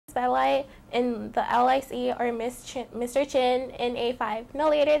Spotlight in the LIC or Mr. Chin in A5 no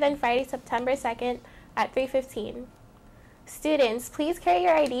later than Friday, September 2nd at 3:15. Students, please carry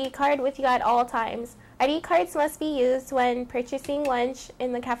your ID card with you at all times. ID cards must be used when purchasing lunch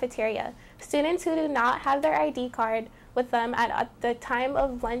in the cafeteria. Students who do not have their ID card with them at the time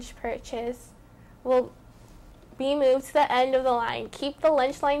of lunch purchase will be moved to the end of the line. Keep the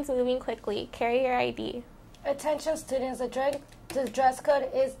lunch lines moving quickly. Carry your ID. Attention students, the dress code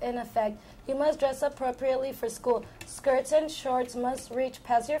is in effect. You must dress appropriately for school. Skirts and shorts must reach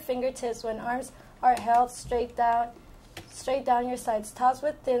past your fingertips when arms are held straight down your sides. Tops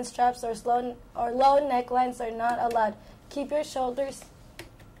with thin straps or low necklines are not allowed. Keep your shoulders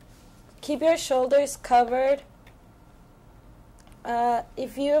covered.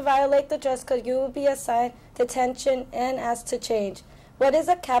 If you violate the dress code, you will be assigned detention and asked to change. What is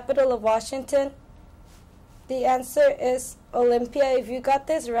the capital of Washington? The answer is Olympia. If you got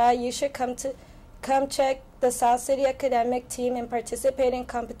this right, you should come check the South City academic team and participate in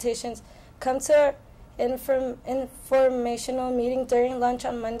competitions. Come to our informational meeting during lunch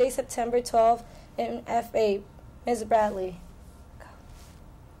on Monday, September 12th in F8. Ms. Bradley.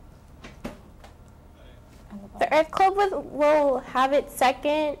 The Earth Club will have its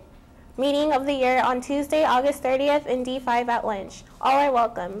second meeting of the year on Tuesday, August 30th in D5 at lunch. All are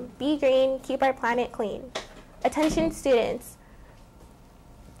welcome. Be green, keep our planet clean. Attention students.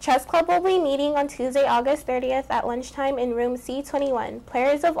 Chess Club will be meeting on Tuesday, August 30th at lunchtime in room C21.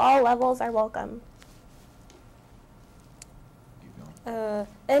 Players of all levels are welcome.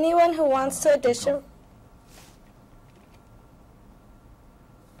 Anyone who wants to audition...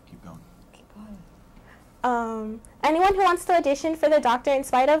 Anyone who wants to audition for the doctor in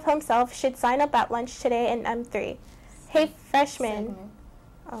spite of himself should sign up at lunch today in M3. Hey, freshmen. Segment.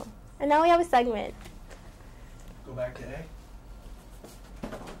 Oh, and now we have a segment. Go back to A.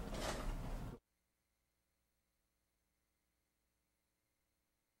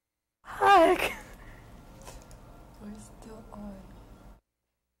 Fuck. We're still on.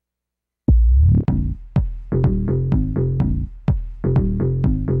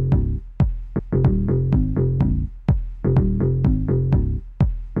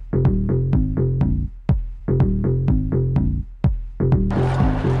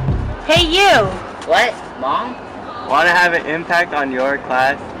 Hey you! What, Mom? Want to have an impact on your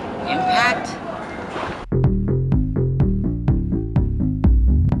class? Impact?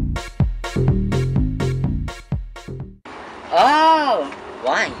 Oh,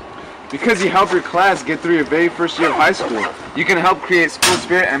 why? Because you help your class get through your very first year of high school. You can help create school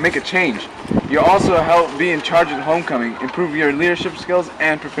spirit and make a change. You also help be in charge at homecoming, improve your leadership skills,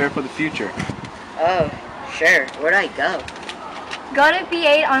 and prepare for the future. Oh, sure. Where'd I go? Go to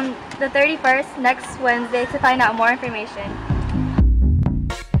P8 on the 31st next Wednesday to find out more information.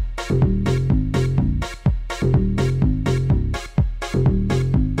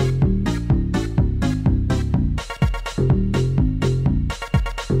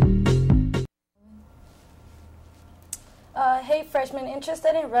 Hey freshmen,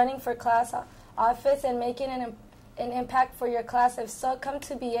 interested in running for class office and making an impact for your class? If so, come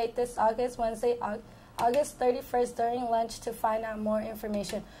to B8 this Wednesday, August 31st during lunch to find out more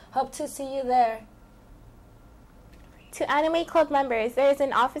information. Hope to see you there. To Anime Club members, there is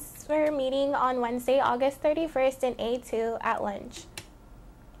an officer meeting on Wednesday, August 31st in A2 at lunch.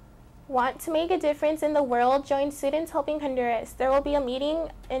 Want to make a difference in the world? Join Students Helping Honduras. There will be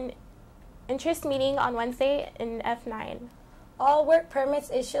an interest meeting on Wednesday in F9. All work permits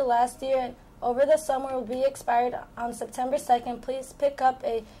issued last year and over the summer will be expired on September 2nd. Please pick up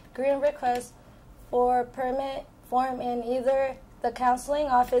a green request for permit form in either the counseling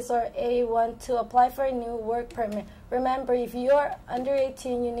office or A1 to apply for a new work permit. Remember, if you are under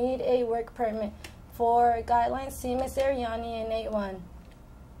 18, you need a work permit. For guidelines, see Ms. Ariani in A1.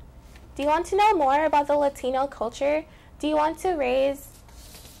 Do you want to know more about the Latino culture? Do you want to raise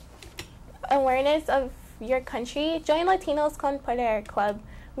awareness of your country? Join Latinos con Poder Club.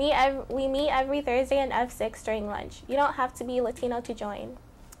 We meet every Thursday in F6 during lunch. You don't have to be Latino to join.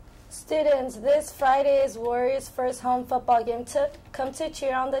 Students, this Friday is Warriors' first home football game. Come to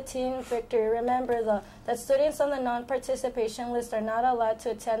cheer on the team victory. Remember, though, that students on the non-participation list are not allowed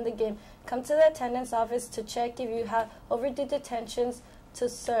to attend the game. Come to the attendance office to check if you have overdue detentions to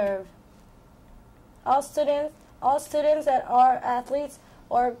serve. All students that are athletes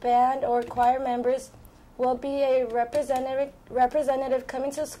or band or choir members will be a representative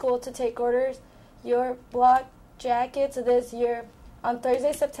coming to school to take orders your block jackets this year on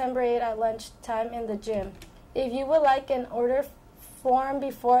Thursday, September 8th at lunchtime in the gym. If you would like an order form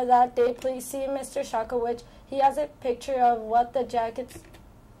before that day, please see Mr. Shakowicz. He has a picture of what the jackets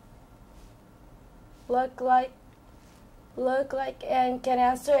look like, and can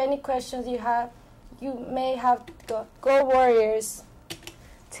answer any questions you may have. Go Warriors!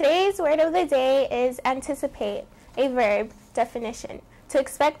 Today's word of the day is anticipate, a verb. Definition: to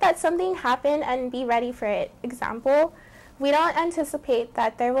expect that something happen and be ready for it. Example: we don't anticipate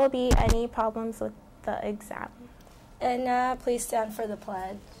that there will be any problems with the exam. And now please stand for the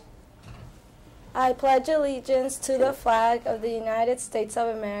pledge. I pledge allegiance to the flag of the United States of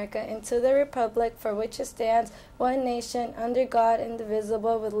America and to the republic for which it stands, one nation, under God,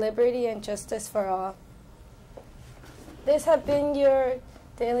 indivisible, with liberty and justice for all. This have been your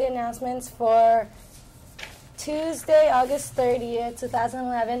daily announcements for Tuesday, August 30th,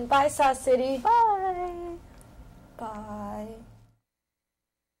 2011. Bye, South City. Bye! Bye.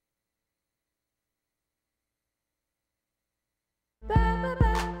 Bye, bye,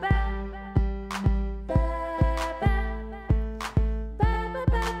 bye.